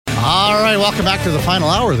right, welcome back to the final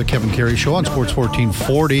hour of the Kevin Karius Show on Sports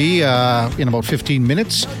 1440. In about 15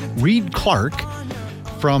 minutes, Reed Clark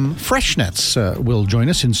from Freshnets will join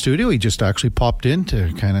us in studio. He just actually popped in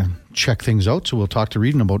to kind of check things out, so we'll talk to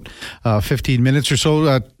Reed in about 15 minutes or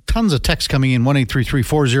so. Tons of texts coming in,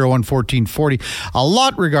 1-833-401-1440. A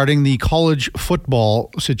lot regarding the college football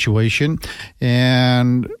situation,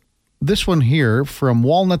 and this one here from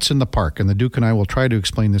Walnuts in the Park, and the Duke and I will try to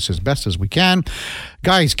explain this as best as we can.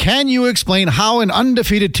 Guys, can you explain how an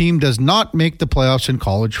undefeated team does not make the playoffs in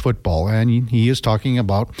college football? And he is talking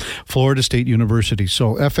about Florida State University.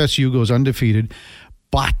 So FSU goes undefeated,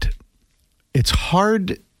 but it's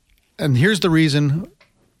hard. And here's the reason.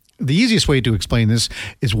 The easiest way to explain this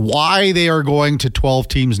is why they are going to 12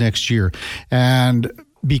 teams next year. And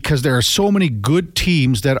because there are so many good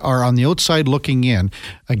teams that are on the outside looking in.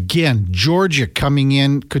 Again, Georgia coming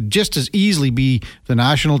in could just as easily be the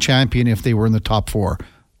national champion if they were in the top four.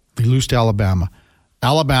 They lose to Alabama.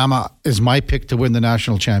 Alabama is my pick to win the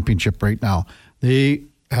national championship right now. They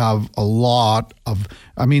have a lot of,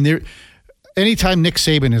 anytime Nick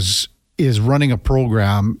Saban is running a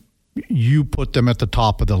program, you put them at the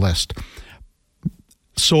top of the list.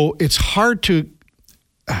 So it's hard to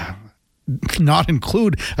not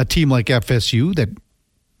include a team like FSU that,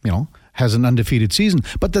 has an undefeated season.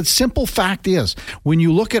 But the simple fact is, when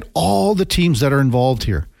you look at all the teams that are involved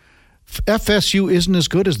here, FSU isn't as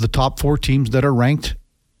good as the top four teams that are ranked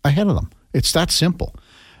ahead of them. It's that simple.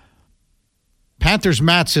 Panthers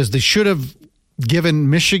Matt says they should have given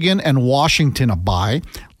Michigan and Washington a bye.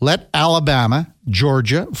 Let Alabama,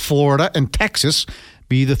 Georgia, Florida, and Texas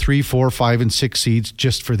be the 3, 4, 5, and 6 seeds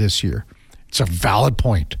just for this year. It's a valid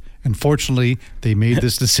point. Unfortunately, they made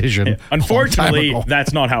this decision. Unfortunately,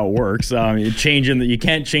 that's not how it works. You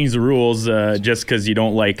can't change the rules just because you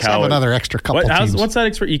don't like how. Have another extra couple teams. What's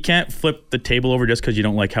that? You can't flip the table over just because you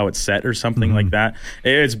don't like how it's set or something like that.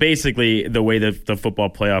 It's basically the way that the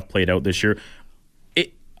football playoff played out this year.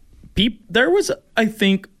 There was, I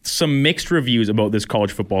think, some mixed reviews about this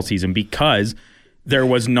college football season because there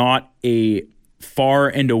was not a far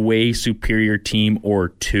and away superior team or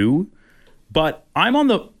two. But I'm on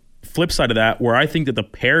the flip side of that, where I think that the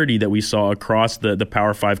parity that we saw across the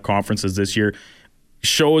Power 5 conferences this year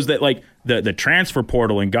shows that the transfer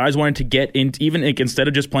portal and guys wanted to get in, even instead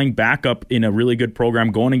of just playing backup in a really good program,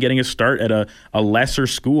 going and getting a start at a lesser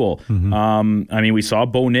school. We saw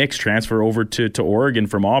Bo Nix transfer over to Oregon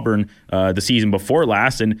from Auburn the season before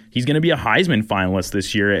last, and he's going to be a Heisman finalist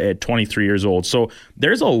this year at 23 years old. So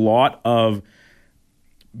there's a lot of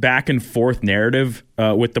back and forth narrative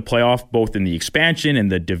with the playoff, both in the expansion and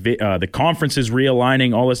the conferences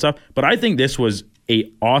realigning, all this stuff. But I think this was a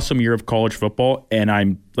awesome year of college football,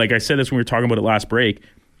 and like I said this when we were talking about it last break,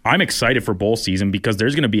 I'm excited for bowl season because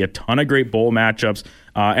there's going to be a ton of great bowl matchups,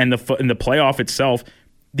 and the playoff itself.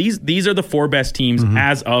 These are the four best teams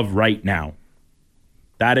as of right now.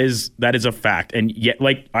 That is a fact. And yet,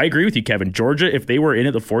 I agree with you, Kevin. Georgia, if they were in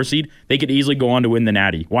at the 4 seed, they could easily go on to win the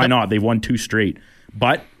Natty. Why not? They've won 2 straight.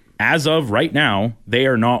 But as of right now, they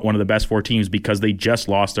are not one of the best 4 teams because they just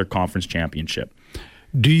lost their conference championship.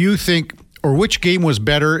 Do you think, or which game was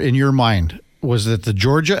better in your mind? Was it the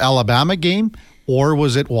Georgia-Alabama game, or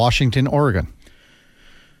was it Washington-Oregon?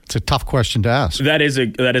 It's a tough question to ask. That is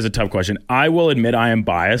a tough question. I will admit I am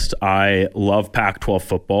biased. I love Pac-12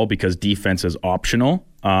 football because defense is optional.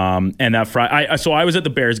 And that Friday, so I was at the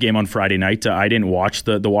Bears game on Friday night. I didn't watch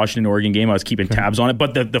the Washington-Oregon game. I was keeping tabs on it,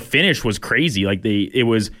 but the finish was crazy. It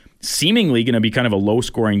was seemingly going to be kind of a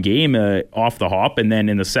low-scoring game off the hop, and then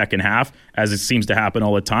in the second half, as it seems to happen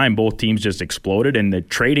all the time, both teams just exploded, and the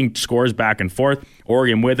trading scores back and forth.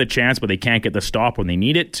 Oregon with a chance, but they can't get the stop when they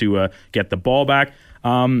need it to get the ball back.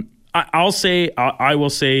 I will say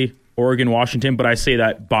Oregon, Washington, but I say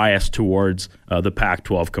that bias towards the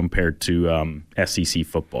Pac-12 compared to SEC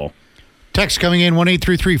football. Text coming in,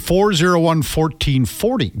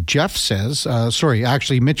 1-833-401-1440. Jeff says,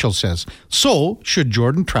 Mitchell says, so should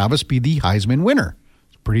Jordan Travis be the Heisman winner?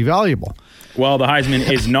 It's pretty valuable. Well, the Heisman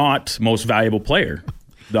is not most valuable player.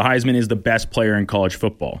 The Heisman is the best player in college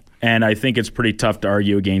football. And I think it's pretty tough to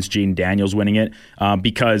argue against Jaden Daniels winning it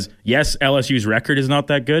because, yes, LSU's record is not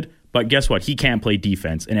that good, but guess what? He can't play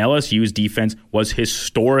defense. And LSU's defense was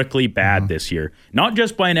historically bad this year. Not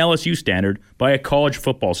just by an LSU standard, by a college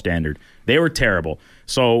football standard. They were terrible.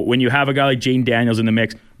 So when you have a guy like Jaden Daniels in the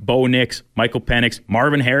mix, Bo Nix, Michael Penix,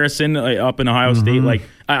 Marvin Harrison up in Ohio State,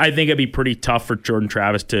 I think it'd be pretty tough for Jordan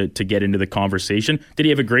Travis to get into the conversation. Did he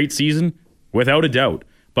have a great season? Without a doubt.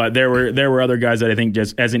 But there were other guys that I think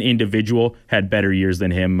just as an individual had better years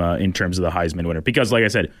than him in terms of the Heisman winner. Because, like I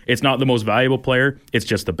said, it's not the most valuable player; it's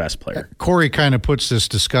just the best player. Corey kind of puts this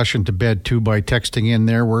discussion to bed too by texting in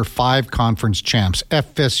there. We're 5 conference champs.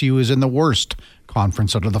 FSU is in the worst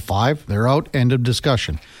conference out of the 5. They're out. End of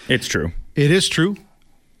discussion. It's true. It is true,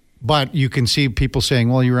 but you can see people saying,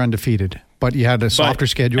 "Well, you were undefeated." But you had a softer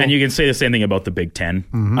schedule. And you can say the same thing about the Big Ten.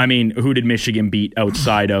 Mm-hmm. I mean, who did Michigan beat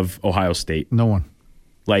outside of Ohio State? No one.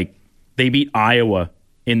 Like, they beat Iowa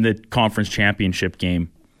in the conference championship game.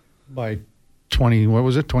 By 20, what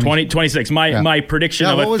was it? 26. My prediction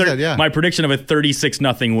of a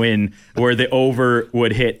 36-0 win where the over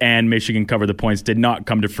would hit and Michigan cover the points did not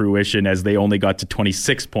come to fruition as they only got to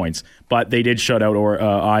 26 points. But they did shut out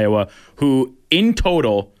Iowa, who in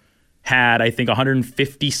total had, I think,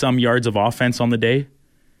 150-some yards of offense on the day.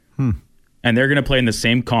 And they're going to play in the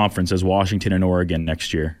same conference as Washington and Oregon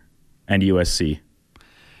next year and USC.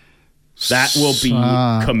 That will be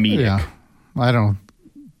comedic. Yeah. I don't know.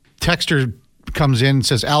 Texter comes in and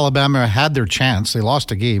says Alabama had their chance. They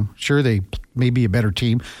lost a game. Sure, they may be a better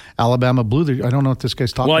team. Alabama blew their... I don't know what this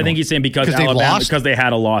guy's talking about. Well, I think he's saying because they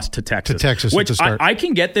had a loss to Texas. Which I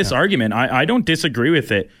can get this argument. I don't disagree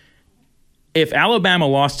with it. If Alabama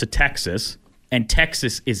lost to Texas and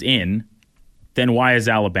Texas is in, then why is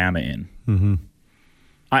Alabama in? Mm-hmm.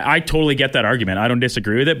 I totally get that argument. I don't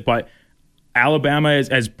disagree with it, but Alabama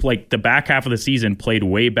has like the back half of the season played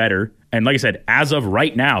way better. And like I said, as of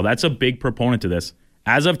right now, that's a big proponent to this.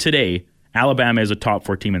 As of today, Alabama is a top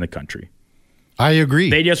 4 team in the country. I agree.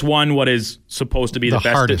 They just won what is supposed to be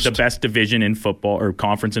the best division in football or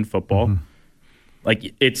conference in football. Mm-hmm.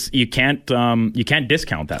 Like you can't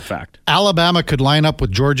discount that fact. Alabama could line up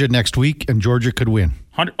with Georgia next week, and Georgia could win.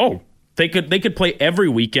 They could play every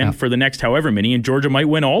weekend for the next however many, and Georgia might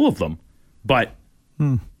win all of them. But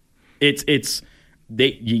they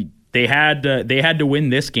had to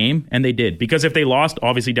win this game, and they did, because if they lost,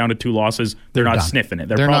 obviously down to 2 losses, they're not done. Sniffing it.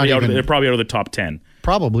 They're probably out of the top 10.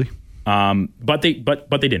 Probably. But they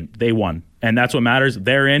didn't. They won, and that's what matters.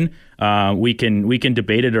 They're in. We can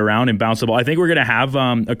debate it around and bounce the ball. I think we're going to have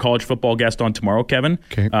a college football guest on tomorrow, Kevin.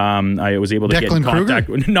 Okay. I was able to get in contact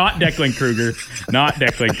with not Declan Kruger, not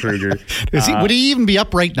Declan Kruger. Would he even be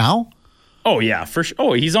up right now? Oh yeah, for sure.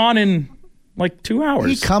 Oh, he's on in like 2 hours.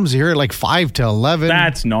 He comes here at like 5 to 11.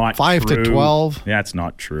 That's not 5 true. to 12. That's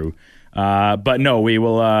not true. But no, we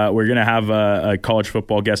will. We're going to have a college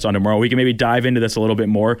football guest on tomorrow. We can maybe dive into this a little bit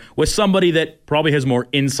more with somebody that probably has more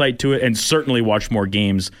insight to it and certainly watched more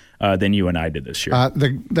games than you and I did this year.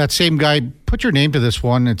 That same guy, put your name to this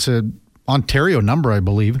one. It's a Ontario number, I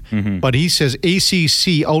believe. Mm-hmm. But he says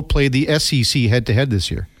ACC outplayed the SEC head-to-head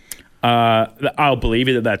this year. I'll believe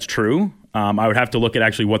it that that's true. I would have to look at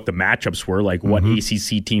actually what the matchups were, like what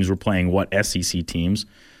ACC teams were playing what SEC teams,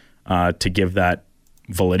 to give that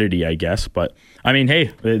validity, I guess. But I mean,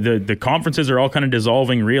 hey, the conferences are all kind of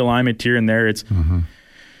dissolving, realignment here and there. It's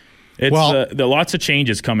there are lots of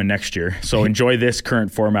changes coming next year. So enjoy this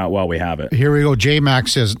current format while we have it. Here we go.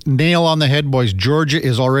 J-Max says, nail on the head, boys. Georgia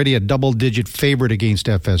is already a double-digit favorite against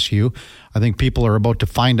FSU. I think people are about to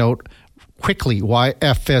find out quickly why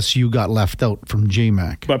FSU got left out from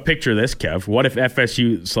J-Mac. But picture this, Kev. What if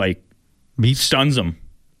FSU's like stuns them?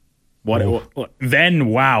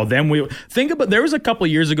 Then we think about. There was a couple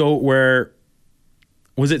of years ago where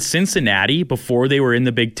was it Cincinnati before they were in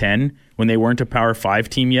the Big Ten when they weren't a Power 5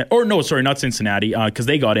 team yet? Or no, sorry, not Cincinnati, because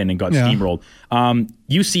they got in and got steamrolled.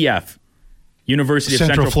 UCF, University of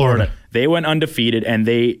Central Florida. They went undefeated and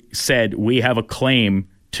they said we have a claim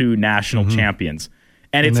to national champions.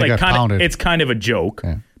 And it's like it's kind of a joke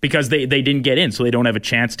because they didn't get in, so they don't have a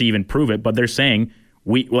chance to even prove it. But they're saying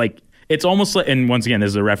it's almost like, and once again, this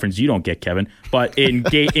is a reference you don't get, Kevin. But in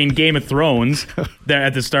Game of Thrones, there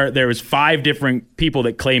at the start there was 5 different people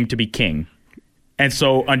that claimed to be king, and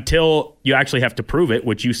so until you actually have to prove it,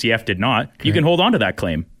 which UCF did not, you can hold on to that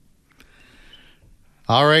claim.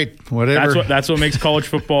 All right, whatever. That's what makes college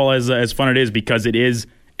football as fun it is, because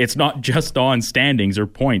it's not just on standings or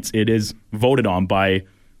points. It is voted on by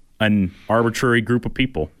an arbitrary group of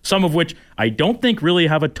people, some of which I don't think really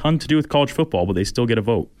have a ton to do with college football, but they still get a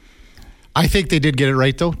vote. I think they did get it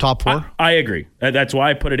right, though, top 4. I agree. That's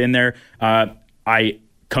why I put it in there. I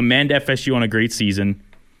commend FSU on a great season.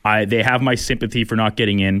 They have my sympathy for not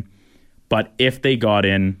getting in, but if they got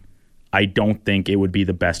in, I don't think it would be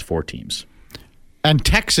the best 4 teams. And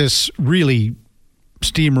Texas really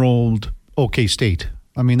steamrolled OK State.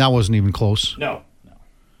 I mean, that wasn't even close. No.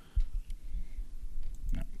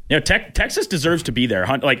 You know, Texas deserves to be there.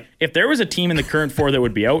 Like, if there was a team in the current 4 that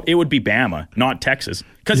would be out, it would be Bama, not Texas.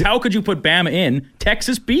 Because how could you put Bama in?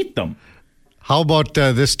 Texas beat them. How about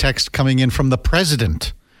this text coming in from the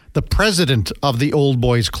president of the Old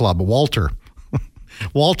Boys Club, Walter.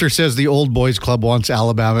 Walter says the Old Boys Club wants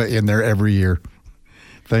Alabama in there every year.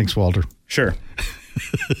 Thanks, Walter. Sure.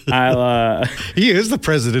 He is the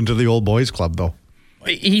president of the Old Boys Club, though.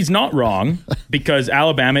 He's not wrong because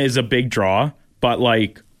Alabama is a big draw, but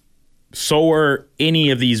like, so are any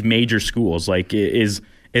of these major schools. Like, is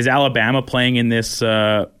Alabama playing in this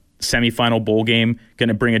semifinal bowl game going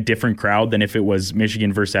to bring a different crowd than if it was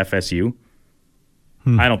Michigan versus FSU?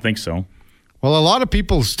 I don't think so. Well, a lot of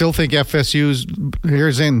people still think FSU's,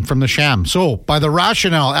 here's in from the Sham. So, by the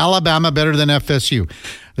rationale, Alabama better than FSU.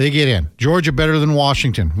 They get in. Georgia better than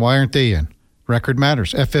Washington. Why aren't they in? Record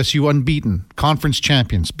matters. FSU unbeaten. Conference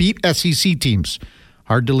champions. Beat SEC teams.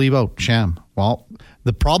 Hard to leave out. Sham. Well,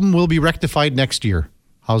 the problem will be rectified next year.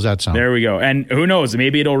 How's that sound? There we go. And who knows?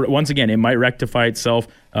 Maybe it might rectify itself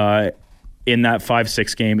in that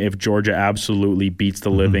 5-6 game if Georgia absolutely beats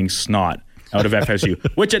the living snot out of FSU,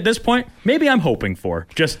 which at this point, maybe I'm hoping for,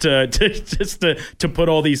 just to put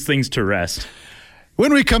all these things to rest.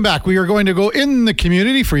 When we come back, we are going to go in the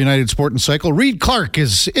community for United Sport and Cycle. Reed Clark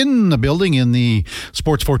is in the building in the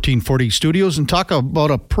Sports 1440 studios and talk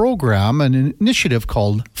about a program, an initiative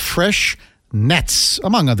called Fresh Nets.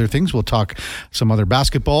 Among other things, we'll talk some other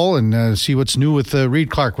basketball and see what's new with Reed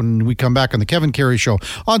Clark when we come back on the Kevin Carey Show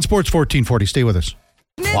on Sports 1440. Stay with us.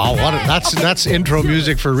 Wow, that's intro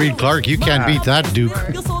music for Reed Clark. You can't beat that, Duke.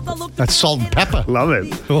 That's Salt and Pepper. Love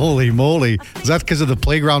it. Holy moly. Is that because of the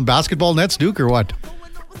playground basketball nets, Duke, or what?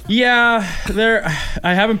 Yeah,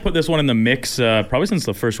 I haven't put this one in the mix probably since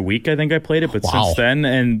the first week I think I played it, but since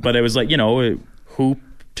then, but it was like, hoop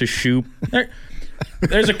to shoot.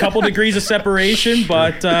 There's a couple degrees of separation,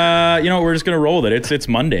 but we're just going to roll with it. It's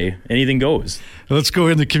Monday. Anything goes. Let's go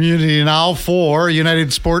in the community now for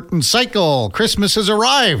United Sport and Cycle. Christmas has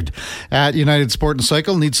arrived at United Sport and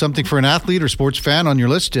Cycle. Need something for an athlete or sports fan on your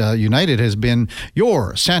list? United has been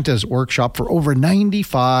your Santa's workshop for over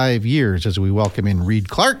 95 years as we welcome in Reed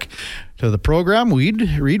Clark to the program.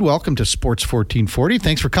 Reed, welcome to Sports 1440.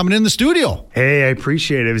 Thanks for coming in the studio. Hey, I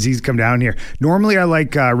appreciate it. It was easy to come down here. Normally, I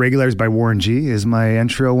like Regulars by Warren G is my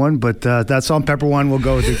intro one, but that Salt and Pepper one, we'll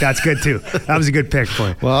go with it. That's good, too. That was a good pick for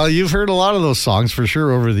you. Well, you've heard a lot of those songs for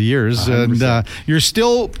sure over the years, 100%. And you're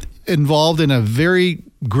still involved in a very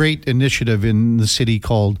great initiative in the city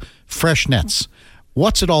called Fresh Nets.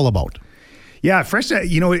 What's it all about? Yeah, Fresh Net,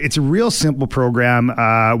 it's a real simple program.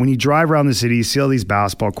 When you drive around the city, you see all these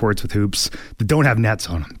basketball courts with hoops that don't have nets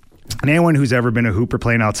on them. And anyone who's ever been a hooper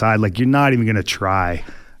playing outside, you're not even going to try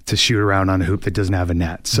to shoot around on a hoop that doesn't have a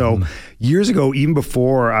net. So years ago, even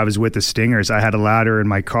before I was with the Stingers, I had a ladder in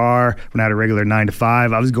my car when I had a regular 9 to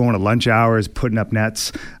 5. I was going to lunch hours, putting up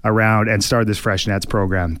nets around and started this Fresh Nets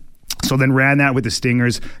program. So then ran that with the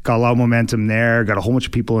Stingers, got a lot of momentum there, got a whole bunch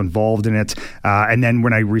of people involved in it. And then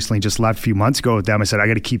when I recently just left a few months ago with them, I said, I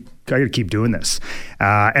got to keep doing this.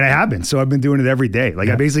 And I have been. So I've been doing it every day.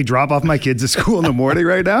 I basically drop off my kids at school in the morning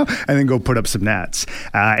right now and then go put up some nets.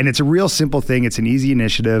 And it's a real simple thing. It's an easy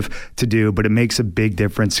initiative to do, but it makes a big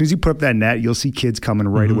difference. As soon as you put up that net, you'll see kids coming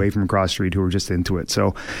right away from across the street who are just into it.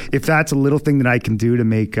 So if that's a little thing that I can do to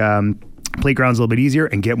make playgrounds a little bit easier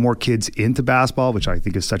and get more kids into basketball, which I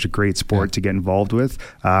think is such a great sport to get involved with,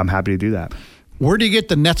 I'm happy to do that. Where do you get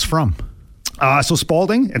the nets from? So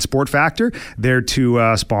Spalding and Sport Factor, they're two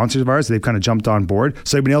sponsors of ours. They've kind of jumped on board.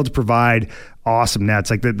 So they've been able to provide awesome nets.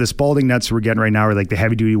 Like the Spalding nets we're getting right now are like the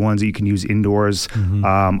heavy duty ones that you can use indoors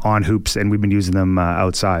on hoops, and we've been using them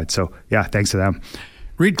outside. So yeah, thanks to them.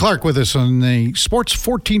 Reed Clark with us on the Sports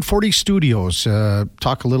 1440 studios.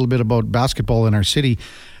 Talk a little bit about basketball in our city.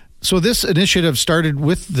 So this initiative started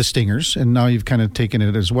with the Stingers, and now you've kind of taken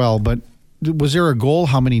it as well. But was there a goal,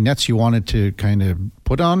 how many nets you wanted to kind of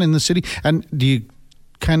put on in the city? And do you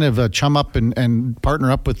kind of chum up and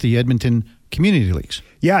partner up with the Edmonton community leagues?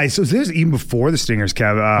 Yeah, so this is even before the Stingers,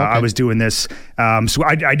 Kev. Okay. I was doing this. So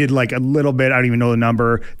I did a little bit. I don't even know the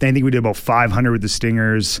number. Then I think we did about 500 with the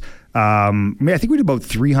Stingers. I think we did about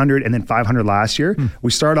 300 and then 500 last year.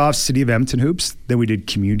 We started off City of Edmonton hoops. Then we did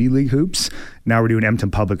Community League hoops. Now we're doing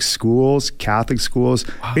Edmonton Public Schools, Catholic schools.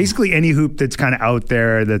 Wow. Basically any hoop that's kind of out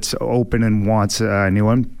there that's open and wants a new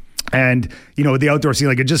one. And, the outdoor scene,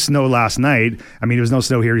 it just snowed last night. I mean, there was no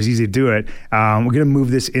snow here. It was easy to do it. We're going to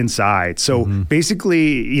move this inside. So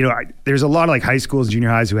basically, there's a lot of high schools, junior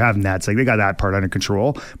highs who have nets. They got that part under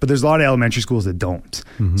control. But there's a lot of elementary schools that don't.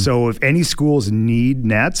 So if any schools need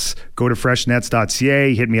nets, go to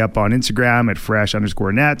freshnets.ca. Hit me up on Instagram at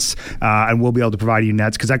fresh_nets. And we'll be able to provide you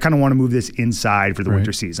nets because I kind of want to move this inside for the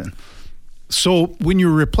winter season. So when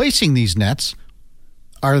you're replacing these nets,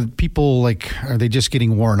 are people are they just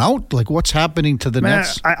getting worn out? Like, what's happening to the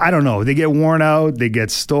nets? I don't know. They get worn out, they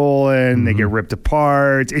get stolen, they get ripped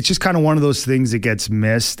apart. It's just kind of one of those things that gets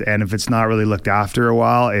missed, and if it's not really looked after a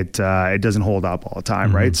while, it doesn't hold up all the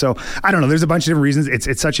time, right? So I don't know. There's a bunch of different reasons.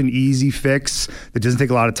 It's such an easy fix that doesn't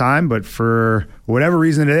take a lot of time, but for whatever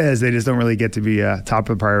reason it is, they just don't really get to be top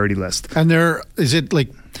of the priority list. And is it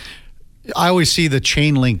like, I always see the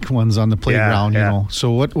chain link ones on the playground, you know.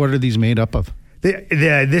 So what are these made up of?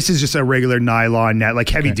 This is just a regular nylon net, like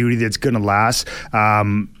heavy duty, that's going to last.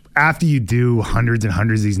 After you do hundreds and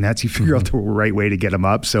hundreds of these nets, you figure out the right way to get them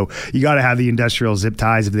up. So you got to have the industrial zip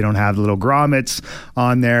ties if they don't have the little grommets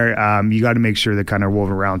on there. You got to make sure they're kind of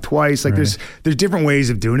woven around twice. Like there's different ways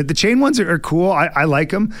of doing it. The chain ones are cool. I like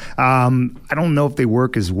them. I don't know if they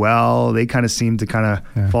work as well. They kind of seem to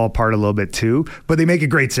fall apart a little bit too, but they make a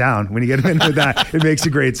great sound. When you get them in with that, it makes a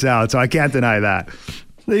great sound. So I can't deny that.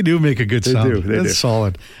 They do make a good sound. They do. That's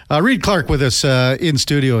solid. Reed Clark with us in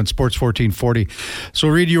studio in Sports 1440. So,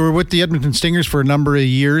 Reed, you were with the Edmonton Stingers for a number of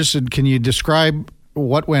years. And can you describe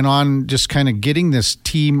what went on just kind of getting this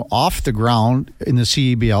team off the ground in the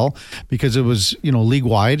CEBL? Because it was,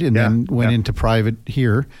 league-wide and then went into private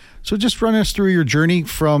here. So just run us through your journey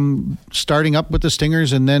from starting up with the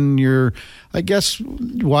Stingers and then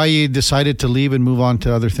why you decided to leave and move on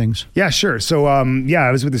to other things. Yeah, sure. So,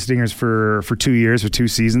 I was with the Stingers for 2 years, for 2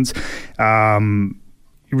 seasons.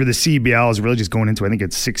 Where the CBL is really just going into, I think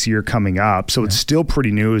it's 6th year coming up. So it's still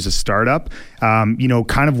pretty new as a startup. Kind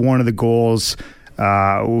of one of the goals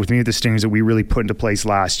with me at the Stingers that we really put into place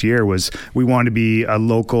last year was we wanted to be a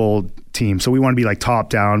local team. So we want to be like top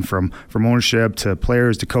down from ownership to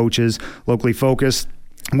players to coaches, locally focused.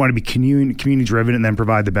 We want to be community driven and then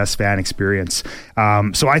provide the best fan experience.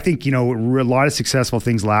 So I think, a lot of successful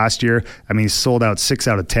things last year. I mean, sold out 6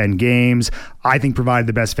 out of 10 games. I think provided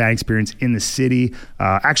the best fan experience in the city.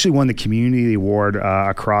 Actually won the community award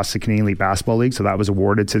across the Canadian Elite Basketball League. So that was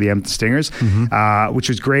awarded to the Edmonton Stingers, which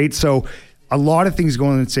was great. So a lot of things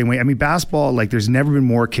going the same way. I mean, basketball, there's never been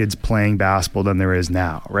more kids playing basketball than there is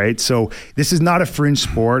now, right? So this is not a fringe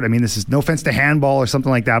sport. I mean, this is no offense to handball or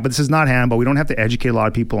something like that, but this is not handball. We don't have to educate a lot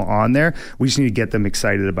of people on there. We just need to get them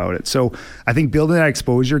excited about it. So I think building that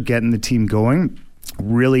exposure, getting the team going,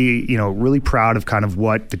 really proud of kind of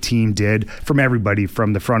what the team did from everybody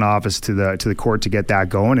from the front office to the court to get that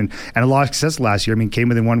going and a lot of success last year. I mean, came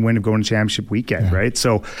within 1 win of going to championship weekend, right?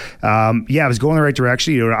 So, I was going the right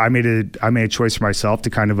direction. I made a choice for myself to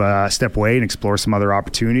kind of step away and explore some other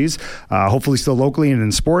opportunities, hopefully still locally and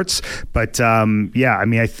in sports. But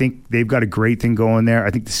I think they've got a great thing going there.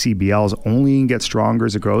 I think the CBL is only going to get stronger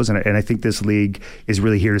as it grows, and I think this league is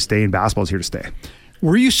really here to stay, and basketball is here to stay.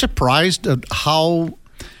 Were you surprised at how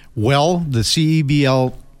well the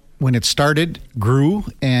CEBL, when it started, grew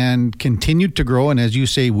and continued to grow, and as you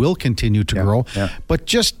say, will continue to grow? Yeah. But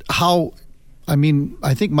just how, I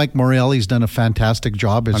think Mike Morelli's done a fantastic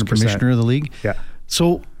job as 100%. Commissioner of the league. Yeah.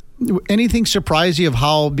 So anything surprise you of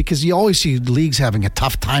how, because you always see leagues having a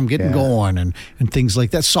tough time getting going and things like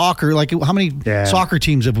that. Soccer, how many soccer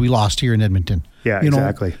teams have we lost here in Edmonton? Yeah,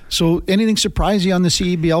 exactly. So anything surprise you on the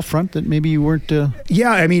CEBL front that maybe you weren't? I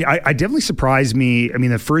definitely surprised me. I mean,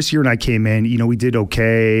 the first year when I came in, we did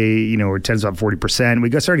okay. We're 10's about 40%. We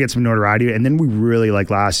started to get some notoriety, and then we really,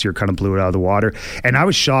 last year, kind of blew it out of the water. And I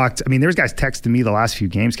was shocked. I mean, there's guys texting me the last few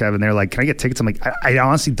games, Kevin. They're like, "Can I get tickets?" I'm like, I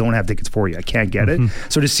honestly don't have tickets for you. I can't get it.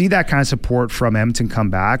 So to see that kind of support from Edmonton come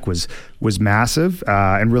back was massive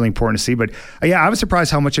and really important to see. But I was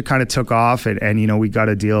surprised how much it kind of took off. And we got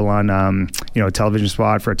a deal on a television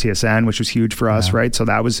spot for a TSN, which was huge for us, right? So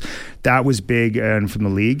that was big and from the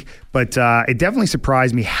league. But it definitely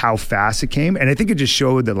surprised me how fast it came. And I think it just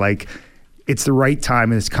showed that it's the right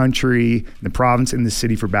time in this country, in the province, in the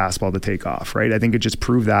city for basketball to take off, right? I think it just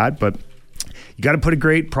proved that. But you got to put a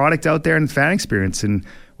great product out there and the fan experience. And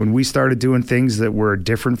when we started doing things that were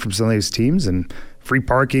different from some of these teams, and free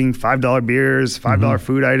parking, $5 beers, $5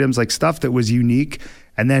 food items, stuff that was unique,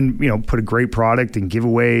 and then, put a great product and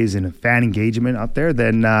giveaways and a fan engagement out there,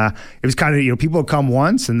 then it was kind of, people would come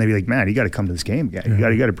once and they'd be like, man, you got to come to this game. You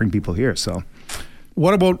got to bring people here. So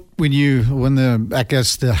what about when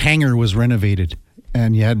the hangar was renovated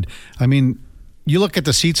and you had, you look at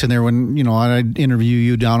the seats in there when, I'd interview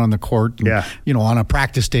you down on the court, and, on a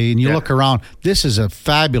practice day, and you look around. This is a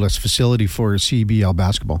fabulous facility for CBL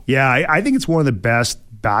basketball. Yeah, I think it's one of the best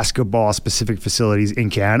basketball specific facilities in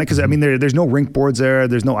Canada. Because I mean, there's no rink boards there.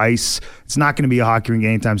 There's no ice. It's not going to be a hockey rink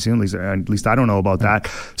anytime soon. At least I don't know about that.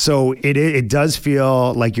 So it does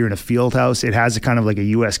feel like you're in a field house. It has a kind of like a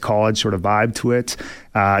U.S. college sort of vibe to it.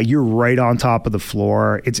 You're right on top of the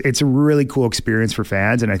floor. It's a really cool experience for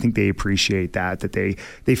fans, and I think they appreciate that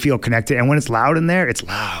they feel connected. And when it's loud in there, it's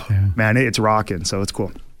loud, man. It's rocking, so it's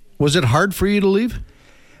cool. Was it hard for you to leave?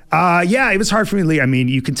 Yeah, it was hard for me to leave. I mean,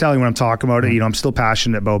 you can tell when I'm talking about it, I'm still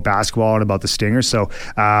passionate about basketball and about the Stingers. So,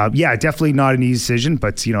 yeah, definitely not an easy decision,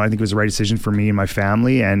 but, I think it was the right decision for me and my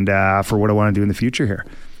family and for what I want to do in the future here.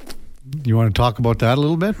 You want to talk about that a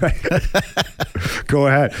little bit? Go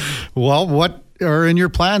ahead. Well, what are in your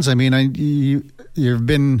plans? I mean, you've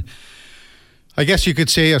been, I guess you could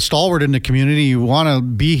say, a stalwart in the community. You want to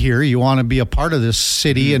be here. You want to be a part of this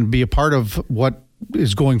city and be a part of what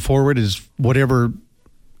is going forward, is whatever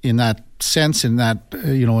in that sense, in that,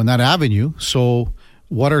 in that avenue. So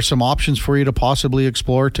what are some options for you to possibly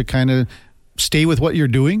explore to kind of stay with what you're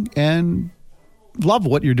doing and love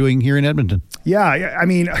what you're doing here in Edmonton? Yeah, I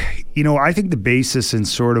mean, I think the basis and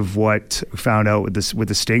sort of what we found out with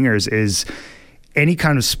the Stingers is any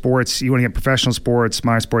kind of sports, you want to get professional sports,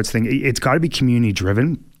 minor sports thing, it's got to be community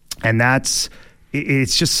driven. And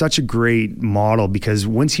it's just such a great model, because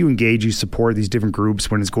once you engage, you support these different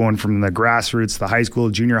groups. When it's going from the grassroots, the high school,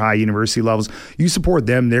 junior high, university levels, you support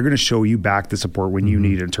them. They're going to show you back the support when you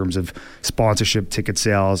need it in terms of sponsorship, ticket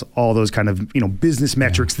sales, all those kind of business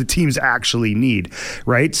metrics the teams actually need,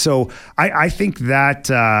 right? So I think that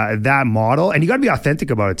that model, and you got to be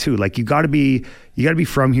authentic about it too. Like you got to be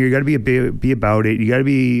from here. You got to be about it. You got to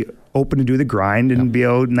be open to do the grind and be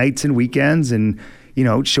out nights and weekends and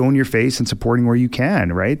showing your face and supporting where you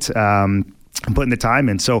can, right? Putting the time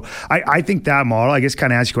in. So I think that model, I guess,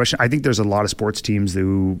 kind of asks you a question. I think there's a lot of sports teams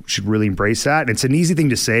who should really embrace that. It's an easy thing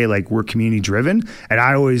to say, like, we're community driven. And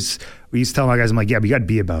we used to tell my guys, I'm like, yeah, but you got to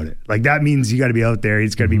be about it. Like, that means you got to be out there.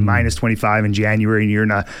 It's got to be minus 25 in January and you're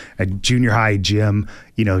in a junior high gym,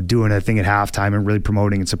 doing a thing at halftime and really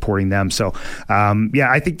promoting and supporting them. So,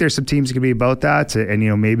 yeah, I think there's some teams that could be about that.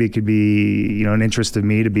 And, maybe it could be, an interest of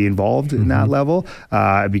me to be involved in that level.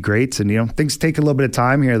 It'd be great. And, things take a little bit of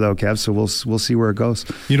time here though, Kev. So we'll see where it goes.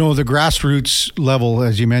 The grassroots level,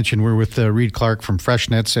 as you mentioned, we're with Reed Clark from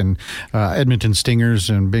Freshnets and Edmonton Stingers,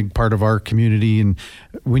 and a big part of our community. And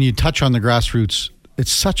when you touch on the grassroots,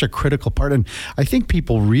 it's such a critical part. And I think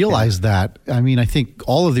people realize that. I mean, I think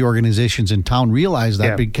all of the organizations in town realize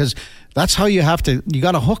that because that's how you got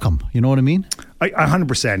to hook them. You know what I mean?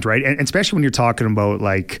 100%, right? And especially when you're talking about,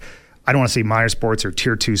 like, I don't want to say minor sports or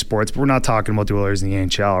tier 2 sports, but we're not talking about the Oilers in the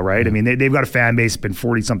NHL, right? I mean, they've got a fan base, been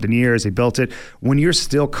 40-something years, they built it. When you're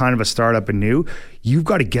still kind of a startup and new, you've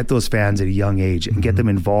got to get those fans at a young age and get them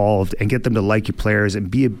involved and get them to like your players and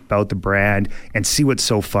be about the brand and see what's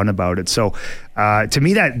so fun about it. So to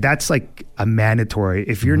me, that's like a mandatory.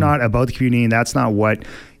 If you're not about the community and that's not what,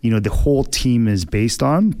 the whole team is based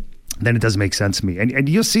on, then it doesn't make sense to me. And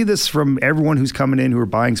you'll see this from everyone who's coming in, who are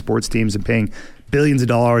buying sports teams and paying billions of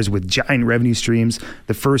dollars with giant revenue streams.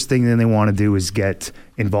 The first thing that they want to do is get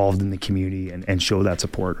involved in the community and show that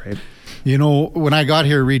support, right? When I got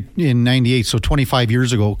here in 98, so 25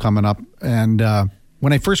 years ago coming up, and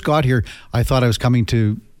when I first got here, I thought I was coming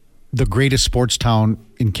to the greatest sports town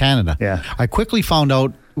in Canada. Yeah. I quickly found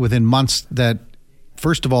out within months that,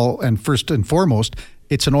 first and foremost,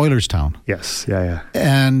 it's an Oilers town. Yes, yeah.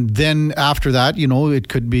 And then after that, it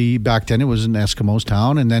could be, back then it was an Eskimos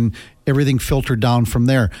town, and then everything filtered down from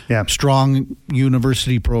there. Yeah. Strong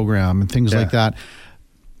university program and things like that.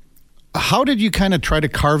 How did you kind of try to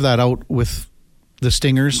carve that out with the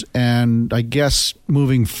Stingers? And I guess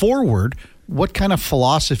moving forward, what kind of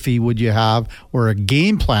philosophy would you have, or a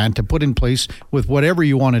game plan to put in place with whatever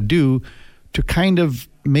you want to do to kind of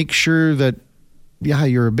make sure that,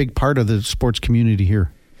 you're a big part of the sports community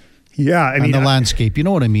here? Yeah, I mean, the landscape. You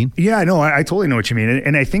know what I mean? Yeah, no, I totally know what you mean.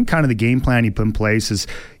 And I think kind of the game plan you put in place is,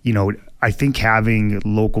 I think having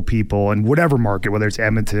local people in whatever market, whether it's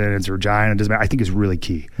Edmonton, it's Regina, it doesn't matter, I think is really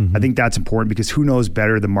key. I think that's important, because who knows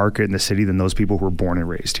better the market in the city than those people who were born and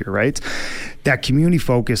raised here, right? That community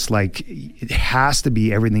focus, like, it has to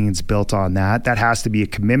be everything that's built on that. That has to be a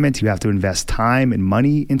commitment. You have to invest time and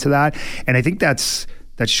money into that. And I think that's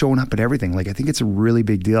showing up at everything. Like, I think it's a really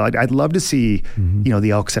big deal. I'd love to see,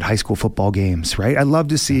 the Elks at high school football games, right? I'd love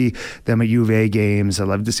to see them at U of A games. I'd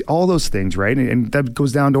love to see all those things, right? And that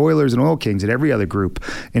goes down to Oilers and Oil Kings and every other group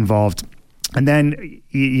involved. And then,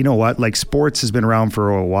 you know what, like sports has been around for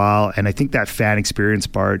a while. And I think that fan experience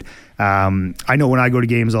part, I know when I go to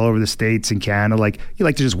games all over the States and Canada, like you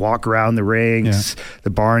like to just walk around the rinks, the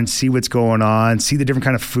barns, see what's going on, see the different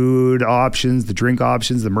kind of food options, the drink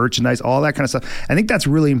options, the merchandise, all that kind of stuff. I think that's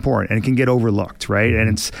really important and it can get overlooked, right?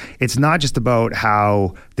 And it's not just about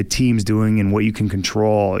how the team's doing and what you can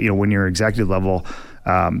control, you know, when you're executive level,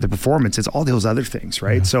 the performance, it's all those other things,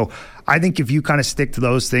 right? So I think if you kind of stick to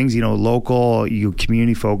those things, you know, local, you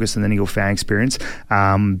community focus, and then you go fan experience,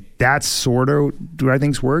 that's sort of where I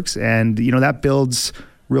think works. And, you know, that builds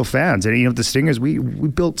real fans. And, you know, the Stingers, we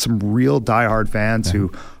built some real diehard fans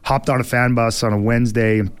who hopped on a fan bus on a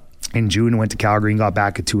Wednesday in June and went to Calgary and got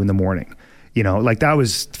back at 2 a.m. You know, like that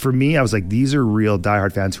was, for me, I was like, these are real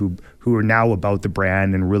diehard fans who are now about the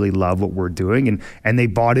brand and really love what we're doing. And they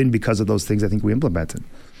bought in because of those things I think we implemented.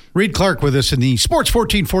 Reed Clark with us in the Sports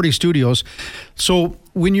 1440 studios. So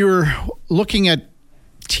when you're looking at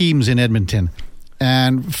teams in Edmonton,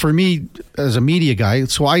 and for me as a media guy,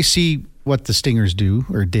 so I see what the Stingers do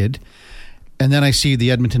or did, and then I see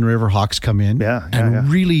the Edmonton Riverhawks come in and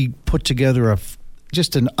really put together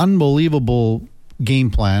just an unbelievable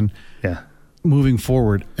game plan moving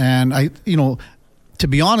forward. And I, you know, to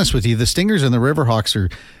be honest with you, the Stingers and the Riverhawks are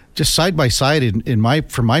just side by side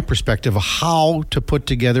from my perspective of how to put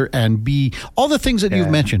together and be all the things that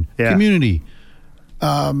you've mentioned, community,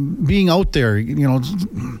 being out there, you know,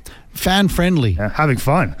 fan friendly, having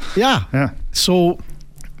fun. So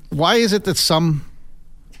why is it that some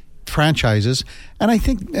franchises, and I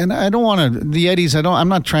think, and I don't want to, the Eddies, I'm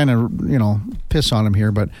not trying to, you know, piss on them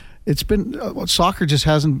here, but it's been, soccer just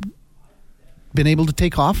hasn't been able to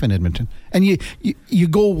take off in Edmonton. And you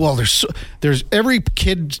go, well, there's every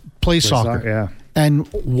kid plays soccer. And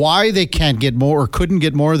why they can't get more or couldn't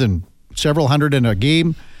get more than several hundred in a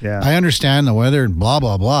game, I understand the weather and blah,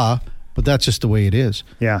 blah, blah, but that's just the way it is.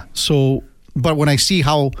 So, but when I see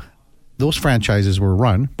how those franchises were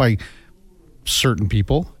run by certain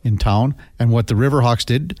people in town and what the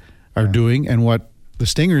Riverhawks are doing and what the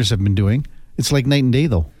Stingers have been doing, it's like night and day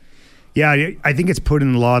though. Yeah, I think it's put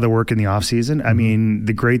in a lot of the work in the offseason. I mean,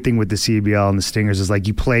 the great thing with the CBL and the Stingers is like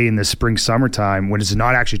you play in the spring, summertime when it's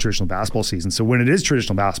not actually traditional basketball season. So when it is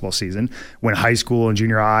traditional basketball season, when high school and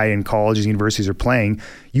junior high and colleges and universities are playing,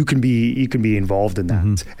 you can be involved in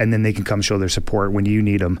that. And then they can come show their support when you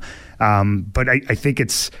need them. But I think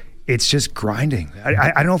it's just grinding.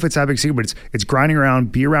 I don't know if it's that big secret, but it's grinding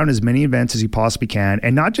around, be around as many events as you possibly can,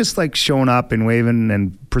 and not just like showing up and waving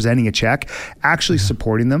and presenting a check, actually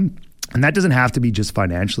supporting them. And that doesn't have to be just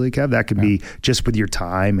financially, Kev. That could be just with your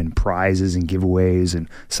time and prizes and giveaways and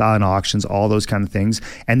silent auctions, all those kind of things.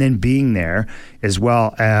 And then being there as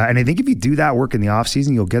well. And I think if you do that work in the off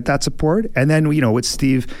season, you'll get that support. And then, you know, what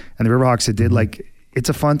Steve and the Riverhawks did, like, it's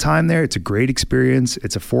a fun time there. It's a great experience.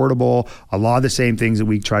 It's affordable. A lot of the same things that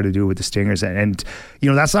we try to do with the Stingers. And you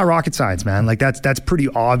know, that's not rocket science, man. Like that's pretty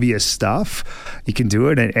obvious stuff. You can do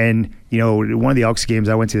it. And you know, one of the Elks games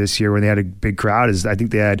I went to this year when they had a big crowd is I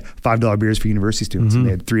think they had $5 beers for university students and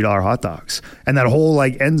they had $3 hot dogs. And that whole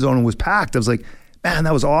like end zone was packed. I was like, man,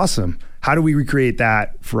 that was awesome. How do we recreate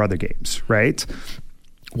that for other games, right?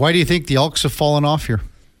 Why do you think the Elks have fallen off here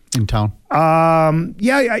in town? I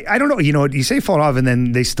don't know. You know, you say fall off and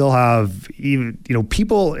then they still have even, you know,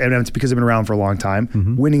 people, and it's because they've been around for a long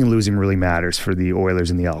time, winning and losing really matters for the Oilers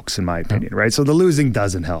and the Elks, in my opinion, right? So the losing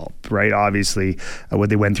doesn't help, right? Obviously, what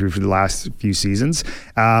they went through for the last few seasons.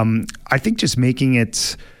 I think just making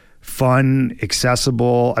it fun,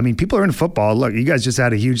 accessible. I mean, people are into football. Look, you guys just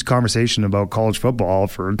had a huge conversation about college football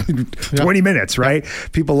for 20 minutes, right?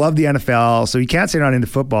 People love the NFL, so you can't say not into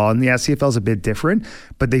football. And the CFL is a bit different,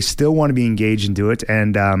 but they still want to be engaged and do it.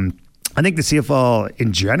 And I think the CFL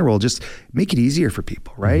in general, just make it easier for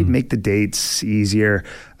people, right? Make the dates easier.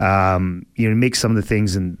 You know, make some of the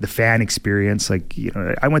things and the fan experience. Like, you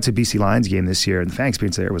know, I went to BC Lions game this year, and the fan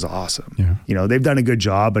experience there was awesome. You know, they've done a good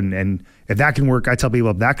job, and if that can work, I tell people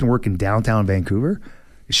if that can work in downtown Vancouver,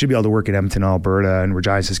 it should be able to work in Edmonton, Alberta, and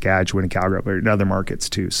Regina, Saskatchewan, and Calgary, but in other markets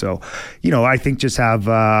too. So, you know, I think just have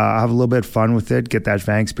a little bit of fun with it, get that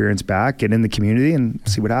fan experience back, get in the community, and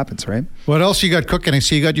see what happens, right? What else you got cooking? I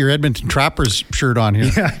see you got your Edmonton Trappers shirt on here.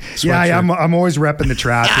 I'm always repping the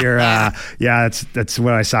Trap here. That's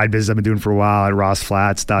what I side business I've been doing for a while at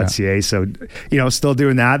rossflats.ca. So, you know, still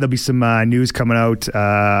doing that. There'll be some news coming out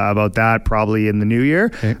about that probably in the new year.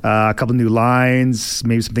 A couple new lines,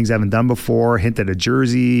 maybe some things I haven't done before, hint at a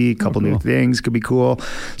jersey, a couple new things could be cool.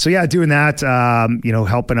 So yeah, doing that, you know,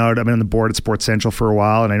 helping out. I've been on the board at Sports Central for a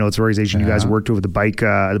while, and I know it's an organization you guys worked with the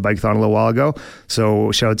bike-a-thon a little while ago.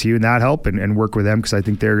 So shout out to you in that help and work with them because I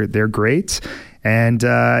think they're great. And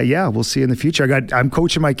we'll see in the future. I'm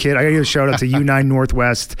coaching my kid. I got to give a shout out to U9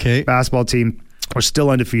 Northwest basketball team. We're still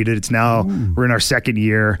undefeated. It's now we're in our second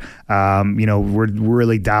year. We're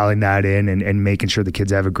really dialing that in and making sure the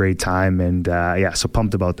kids have a great time. And so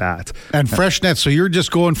pumped about that. And fresh nets. So you're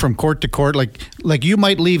just going from court to court, like you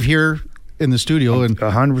might leave here in the studio and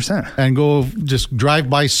 100% and go just drive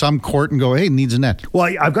by some court and go, hey, needs a net.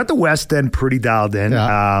 Well, I've got the West End pretty dialed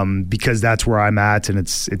in because that's where I'm at and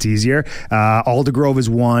it's easier. Aldergrove is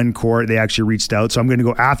one court. They actually reached out, so I'm going to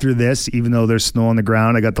go after this, even though there's snow on the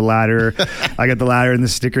ground. I got the ladder, and the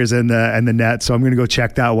stickers and the net. So I'm going to go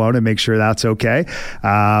check that one and make sure that's okay.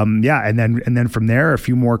 And then from there, a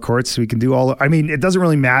few more courts so we can do all. I mean, it doesn't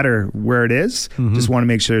really matter where it is. Just want to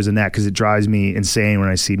make sure there's a net because it drives me insane when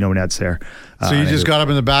I see no nets there. So you just got him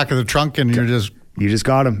in the back of the trunk and you just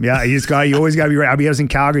got him. Yeah, you always got to be right. I was in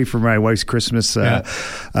Calgary for my wife's Christmas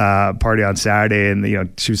party on Saturday,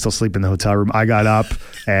 and she was still sleeping in the hotel room. I got up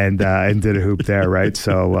and did a hoop there, right?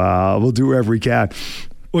 So we'll do wherever we can.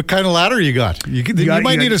 What kind of ladder you got? You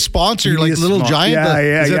might need a sponsor, like Little Giant.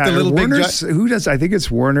 Yeah. Is that the little Warner's, big who does? I think it's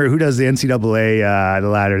Warner. Who does the NCAA the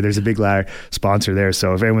ladder? There's a big ladder sponsor there.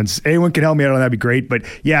 So if anyone can help me out on that, that'd be great. But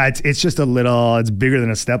yeah, it's just it's bigger than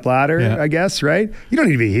a step ladder, I guess, right? You don't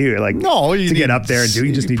need to be here, to get up there and do.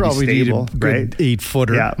 You just need to be stable, right?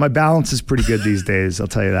 8-footer. Yeah, my balance is pretty good these days. I'll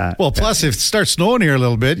tell you that. Well, plus if it starts snowing here a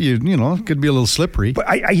little bit, it could be a little slippery. But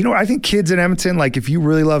I think kids in Edmonton, if you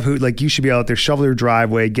really love hoop, you should be out there, shovel your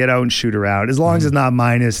driveway, get out and shoot around. As long as it's not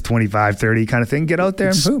minus 25, 30 kind of thing, get out there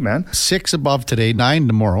and hoop, man. 6 above today, 9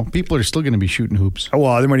 tomorrow. People are still going to be shooting hoops. Oh,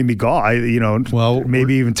 well, there might even be golf.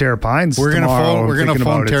 Maybe even Tara Pines. We're going to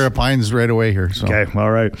phone Tara Pines right away here. So. Okay,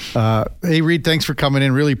 all right. Hey, Reed, thanks for coming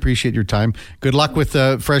in. Really appreciate your time. Good luck with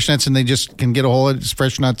Fresh Nets, and they just can get a hold of it.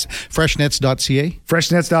 Freshnets.ca?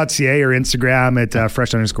 Freshnets.ca or Instagram at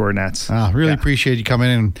fresh_nets. Really appreciate you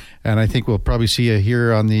coming in, and I think we'll probably see you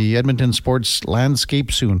here on the Edmonton Sports Landscape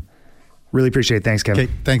soon. Really appreciate it. Thanks, Kevin.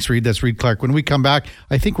 Okay, thanks, Reed. That's Reed Clark. When we come back,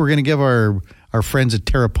 I think we're going to give our friends at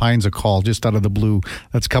Tara Pines a call just out of the blue.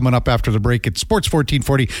 That's coming up after the break at Sports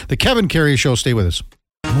 1440, the Kevin Karius Show. Stay with us.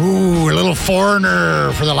 Ooh, a little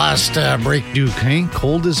foreigner for the last break, Duke. Hey,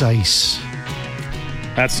 cold as ice.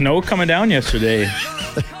 That snow coming down yesterday.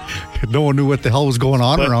 No one knew what the hell was going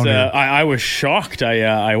on around here. I was shocked.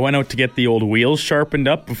 I went out to get the old wheels sharpened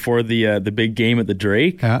up before the big game at the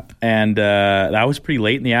Drake, and that was pretty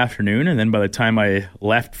late in the afternoon. And then by the time I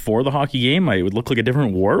left for the hockey game, it would look like a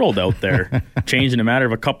different world out there, changed in a matter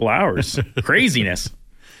of a couple hours. Craziness.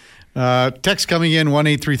 Text coming in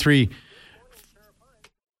 1-833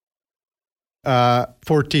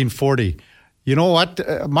 1440. You know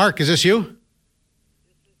what, Mark? Is this you?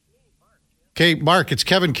 Okay, Mark, it's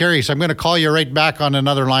Kevin Karius. I'm going to call you right back on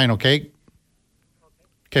another line, okay?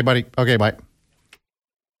 Okay, buddy. Okay, bye.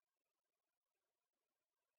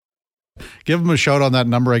 Give him a shout on that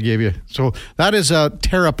number I gave you. So that is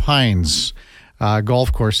Tara Pines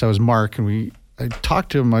golf course. That was Mark, and I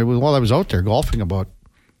talked to him while I was out there golfing about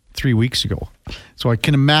 3 weeks ago. So I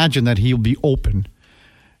can imagine that he'll be open.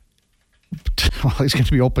 Well, he's going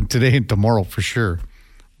to be open today and tomorrow for sure.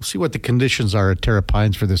 We'll see what the conditions are at Tara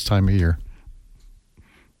Pines for this time of year.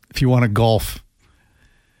 If you want to golf.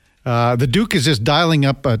 The Duke is just dialing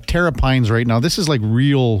up Tara Pines right now. This is it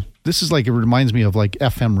reminds me of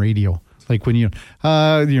FM radio. Like when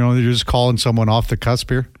they're just calling someone off the cusp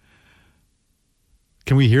here.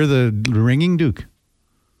 Can we hear the ringing, Duke?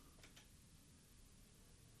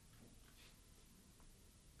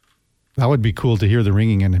 That would be cool to hear the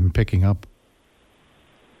ringing and him picking up.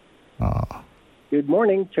 Good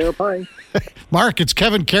morning, Tara Pines. Mark, it's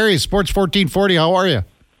Kevin Karius, Sports 1440. How are you?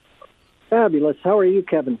 Fabulous. How are you,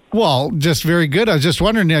 Kevin? Well, just very good. I was just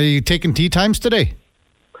wondering, are you taking tea times today?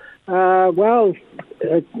 Today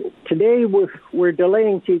we're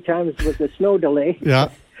delaying tea times with the snow delay.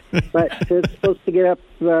 Yeah. But it's supposed to get up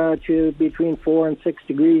to between 4 and 6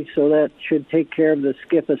 degrees, so that should take care of the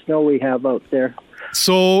skip of snow we have out there.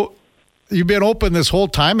 So you've been open this whole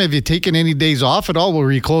time. Have you taken any days off at all?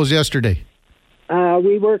 Were you closed yesterday?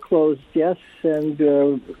 We were closed, yes, and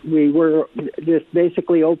we were just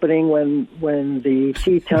basically opening when the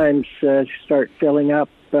tea times start filling up.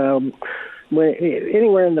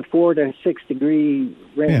 Anywhere in the 4 to 6 degree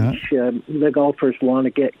range, the golfers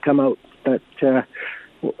want to come out. But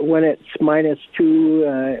when it's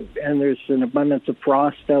 -2 and there's an abundance of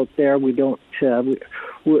frost out there, we don't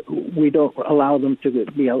allow them to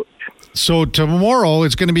be out. So tomorrow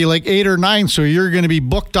it's going to be like 8 or 9, so you're going to be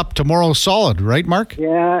booked up tomorrow solid, right, Mark?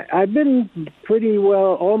 Yeah, I've been pretty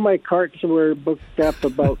well. All my carts were booked up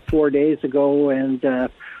about 4 days ago, and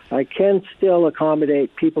I can still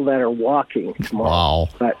accommodate people that are walking tomorrow.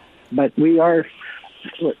 Wow. But we are,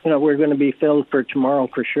 we're going to be filled for tomorrow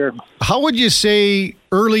for sure. How would you say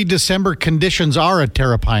early December conditions are at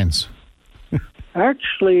Terra Pines?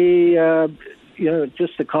 Actually,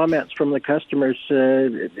 just the comments from the customers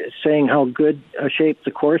saying how good a shape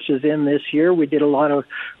the course is in this year. We did a lot of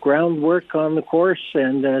groundwork on the course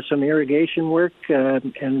and some irrigation work,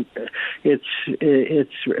 and it's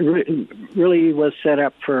really was set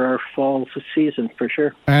up for our fall season for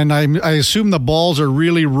sure. And I assume the balls are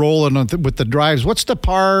really rolling with the drives. What's the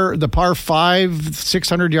par 5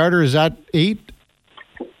 600 yarder? Is that 8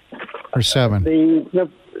 or 7?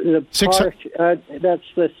 The par, that's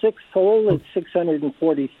the sixth hole. It's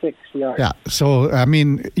 646 yards. Yeah. So I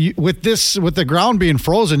mean, with the ground being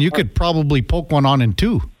frozen, you could probably poke one on in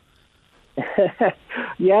 2.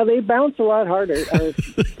 Yeah, they bounce a lot harder,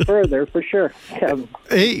 further for sure.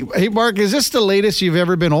 Hey, Mark, is this the latest you've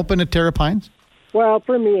ever been open at Terra Pines? Well,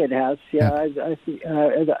 for me, it has. Yeah,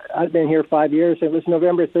 I've been here 5 years. It was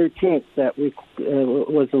November 13th that we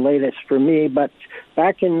was the latest for me. But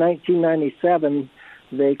back in 1997.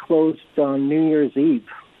 They closed on New Year's Eve.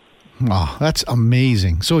 Wow, that's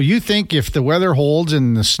amazing. So you think if the weather holds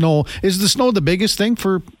and the snow, is the snow the biggest thing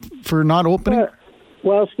for not opening?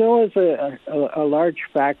 Well, snow is a large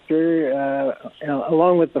factor,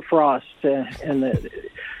 along with the frost and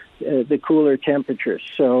the cooler temperatures.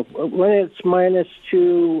 So when it's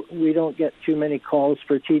 -2, we don't get too many calls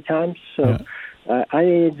for tee times. So. Yeah. I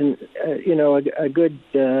need, a good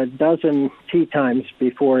dozen tee times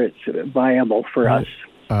before it's viable for us.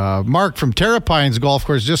 Mark, from Terra Pines Golf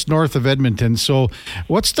Course, just north of Edmonton. So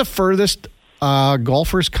what's the furthest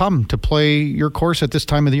golfers come to play your course at this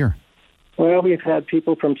time of the year? Well, we've had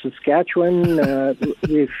people from Saskatchewan.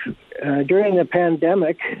 During the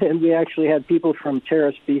pandemic, we actually had people from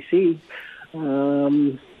Terrace, BC.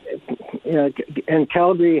 And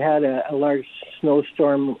Calgary had a large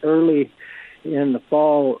snowstorm early in the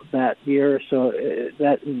fall that year, so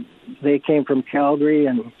that they came from Calgary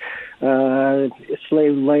and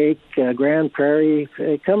Slave Lake, Grand Prairie.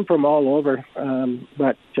 They come from all over,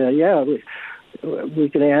 but we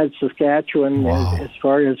can add Saskatchewan. Wow. As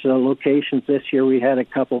far as locations this year. We had a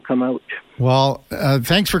couple come out. Well,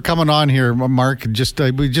 thanks for coming on here, Mark.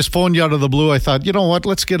 We just phoned you out of the blue. I thought, you know what,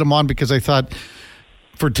 let's get him on, because I thought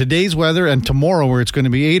for today's weather and tomorrow where it's going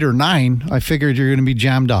to be 8 or 9, I figured you're going to be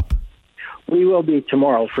jammed up. We will be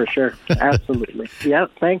tomorrow for sure. Absolutely. Yeah.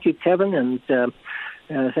 Thank you, Kevin, and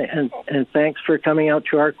thanks for coming out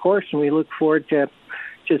to our course. And we look forward to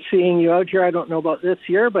seeing you out here. I don't know about this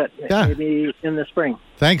year, but maybe in the spring.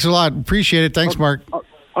 Thanks a lot. Appreciate it. Thanks, Mark.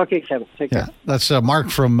 Okay, Kevin. Take care. That's Mark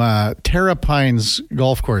from Terra Pines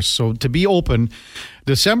Golf Course. So to be open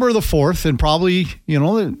December the 4th, and probably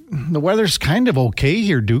the weather's kind of okay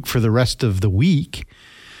here, Duke, for the rest of the week.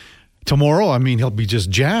 Tomorrow, I mean, he'll be just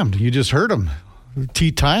jammed. You just heard him.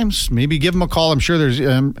 Tee times. Maybe give him a call. I'm sure there's.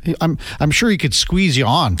 I'm sure he could squeeze you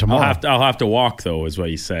on tomorrow. I'll have to walk though, is what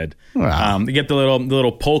you said. Wow. Get the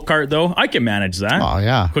little pull cart though. I can manage that. Oh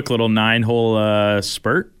yeah. Quick little 9-hole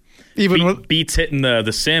spurt. Even beats hitting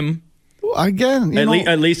the sim. Again,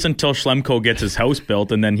 at least until Schlemko gets his house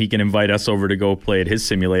built, and then he can invite us over to go play at his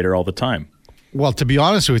simulator all the time. Well, to be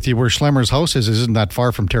honest with you, where Schlemmer's house isn't that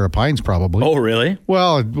far from Terra Pines, probably. Oh, really?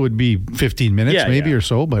 Well, it would be 15 minutes or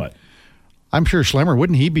so, but I'm sure Schlemmer,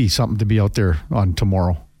 wouldn't he be something to be out there on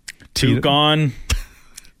tomorrow? 2 gone,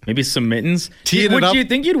 maybe some mittens. Would you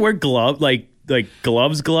think you'd wear gloves, like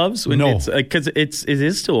gloves? When no, because it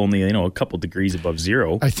is still only a couple degrees above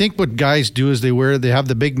zero. I think what guys do is they have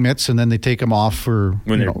the big mitts and then they take them off for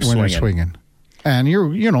when they're swinging. And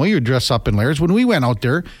you dress up in layers. When we went out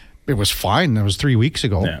there, it was fine. That was 3 weeks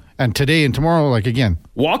ago. Yeah. And today and tomorrow, again.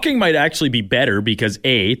 Walking might actually be better because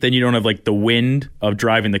then you don't have the wind of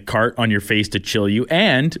driving the cart on your face to chill you.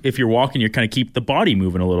 And if you're walking, you kind of keep the body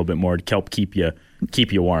moving a little bit more to help keep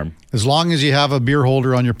you warm. As long as you have a beer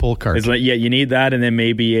holder on your pull cart. You need that, and then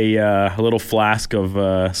maybe a little flask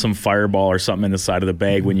of some Fireball or something in the side of the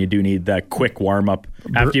bag when you do need that quick warm up.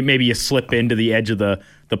 After you slip into the edge of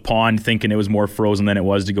the pond thinking it was more frozen than it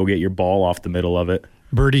was to go get your ball off the middle of it.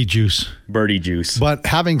 Birdie juice. But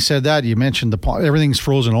having said that, you mentioned the pond. Everything's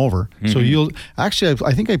frozen over. Mm-hmm. So you'll actually,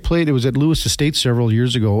 I think I played. It was at Lewis Estate several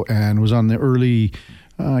years ago, and was on the early.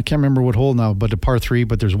 I can't remember what hole now, but a par 3.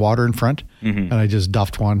 But there's water in front, and I just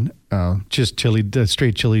duffed one, just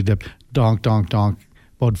straight chili dip, donk, about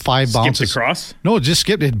 5 bounces. Skipped across? No, it just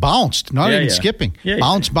skipped. It bounced, not even skipping. Yeah,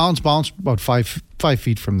 bounce, about 5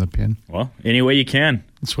 feet from the pin. Well, any way you can.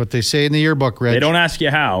 That's what they say in the yearbook, Reg. They don't ask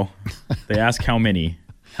you how. They ask how many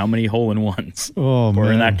How many hole-in-ones? Oh, man.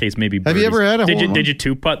 Or in that case, maybe birdies. Have you ever had a hole-in-one? Did you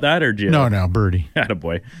two-putt that, or did you? No, birdie.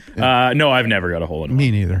 Attaboy. No, I've never got a hole-in-one. Me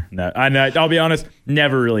neither. No, I'll be honest,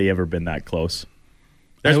 never really ever been that close.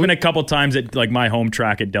 There's been a couple times at like my home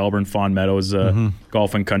track at Delburn Fawn Meadows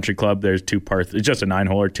Golf and Country Club. There's it's just a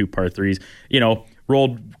 9-hole or 2 par 3s.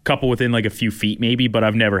 Rolled a couple within like a few feet maybe, but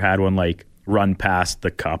I've never had one like run past the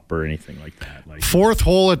cup or anything like that. Like 4th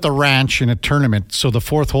hole at the ranch in a tournament. So the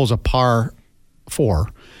 4th hole's a par 4.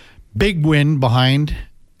 Big wind behind,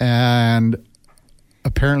 and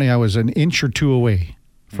apparently I was an inch or 2 away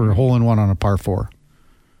for a hole-in-one on a par 4.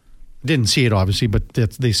 Didn't see it, obviously, but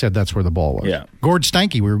they said that's where the ball was. Yeah. Gord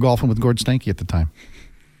Stanky. We were golfing with Gord Stanky at the time.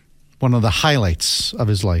 One of the highlights of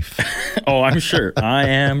his life. Oh, I'm sure. I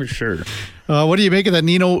am sure. What do you make of that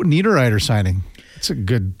Nino Niederreiter signing? It's a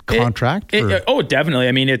good contract. Definitely.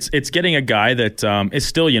 I mean, it's getting a guy that is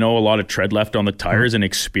still, a lot of tread left on the tires and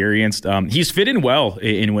experienced. He's fit in well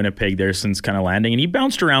in Winnipeg there since kind of landing, and he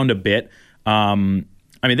bounced around a bit.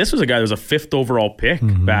 This was a guy that was a 5th overall pick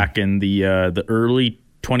back in the early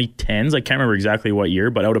 2010s. I can't remember exactly what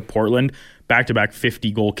year, but out of Portland, back-to-back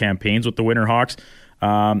 50-goal campaigns with the Winterhawks.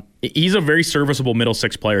 He's a very serviceable middle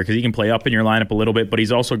 6 player because he can play up in your lineup a little bit, but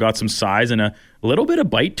he's also got some size and a little bit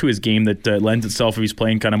of bite to his game that lends itself if he's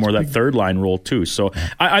playing kind of more that third-line role too. So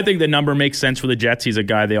I think the number makes sense for the Jets. He's a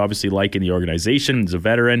guy they obviously like in the organization. He's a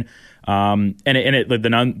veteran.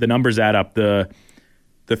 The numbers add up.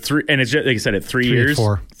 The 3, and it's just, like I said, at 3 years,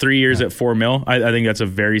 3 years at $4 million. I think that's a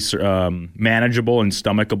very manageable and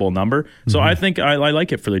stomachable number. So I think I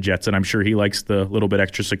like it for the Jets, and I'm sure he likes the little bit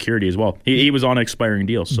extra security as well. He was on an expiring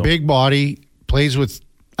deal. So big body, plays with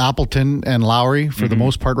Appleton and Lowry for the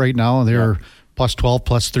most part right now. They're plus 12,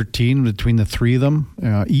 plus 13 between the 3 of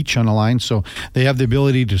them, each on the line. So they have the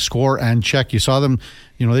ability to score and check. You saw them,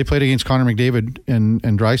 they played against Connor McDavid and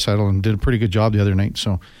Draisaitl and did a pretty good job the other night.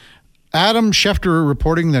 So Adam Schefter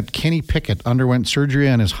reporting that Kenny Pickett underwent surgery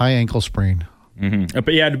on his high ankle sprain.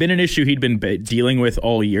 But yeah, it had been an issue he'd been dealing with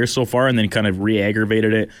all year so far, and then kind of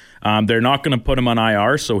re-aggravated it. They're not going to put him on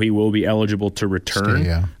IR, so he will be eligible to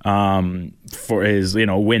return for his,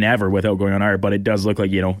 whenever without going on IR. But it does look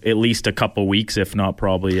like, at least a couple weeks, if not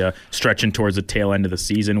probably stretching towards the tail end of the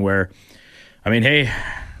season where,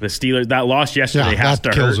 the Steelers, that loss yesterday has to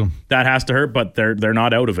hurt. Them. That has to hurt, but they're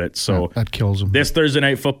not out of it. So that kills them. This Thursday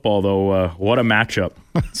Night Football, though, what a matchup.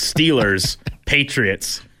 Steelers,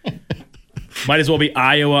 Patriots. Might as well be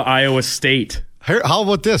Iowa State. How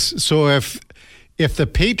about this? So if the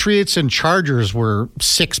Patriots and Chargers were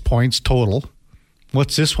 6 points total,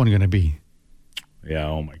 what's this one going to be? Yeah,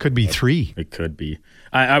 oh my God. Could be 3. It could be.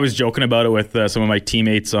 I was joking about it with some of my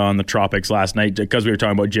teammates on the Tropics last night because we were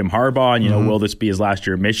talking about Jim Harbaugh and, will this be his last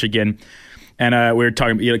year at Michigan? And we were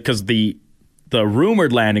talking, because the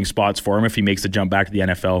rumored landing spots for him, if he makes the jump back to the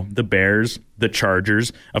NFL, the Bears, the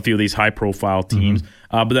Chargers, a few of these high-profile teams.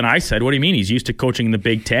 But then I said, what do you mean? He's used to coaching in the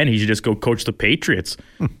Big Ten. He should just go coach the Patriots.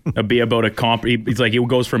 It'd be about a comp. It's like he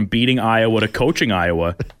goes from beating Iowa to coaching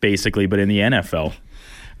Iowa, basically, but in the NFL.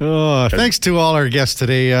 Thanks to all our guests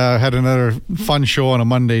today. Had another fun show on a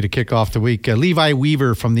Monday to kick off the week. Levi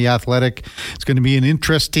Weaver from The Athletic. It's going to be an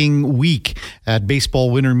interesting week at baseball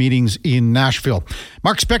winter meetings in Nashville.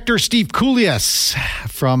 Mark Spector, Steve Koulias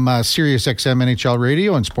from SiriusXM NHL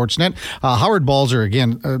Radio and Sportsnet. Howard Balzer,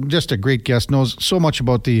 again, just a great guest, knows so much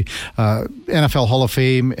about the NFL Hall of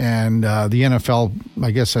Fame and the NFL, I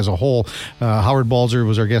guess, as a whole. Howard Balzer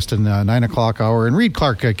was our guest in the 9 o'clock hour. And Reed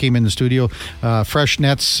Clark came in the studio. Fresh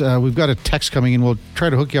Nets. We've got a text coming in. We'll try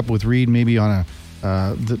to hook you up with Reed, maybe on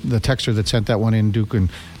the texter that sent that one in, Duke, and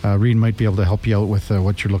Reed might be able to help you out with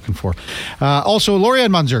what you're looking for. Also,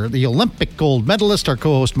 Lorianne Munzer, the Olympic gold medalist, our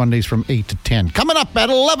co-host Mondays from 8 to 10. Coming up at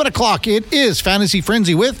 11 o'clock, it is Fantasy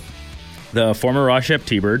Frenzy with the former Rochep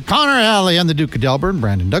T-Bird, Connor Alley, and the Duke of Delburn,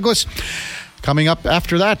 Brandon Douglas. Coming up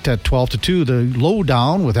after that at 12 to 2, the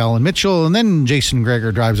Lowdown with Alan Mitchell. And then Jason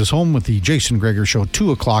Greger drives us home with the Jason Greger Show,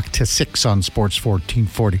 2 o'clock to 6 on Sports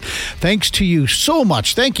 1440. Thanks to you so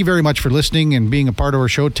much. Thank you very much for listening and being a part of our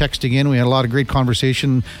show, texting in. We had a lot of great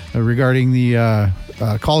conversation regarding the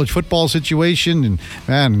college football situation. And,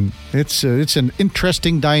 man, it's an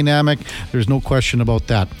interesting dynamic. There's no question about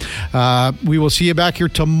that. We will see you back here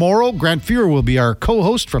tomorrow. Grant Fuhrer will be our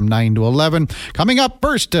co-host from 9 to 11. Coming up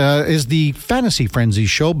first is the Fantasy Frenzy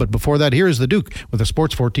Show, but before that, here is the Duke with a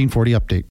Sports 1440 update.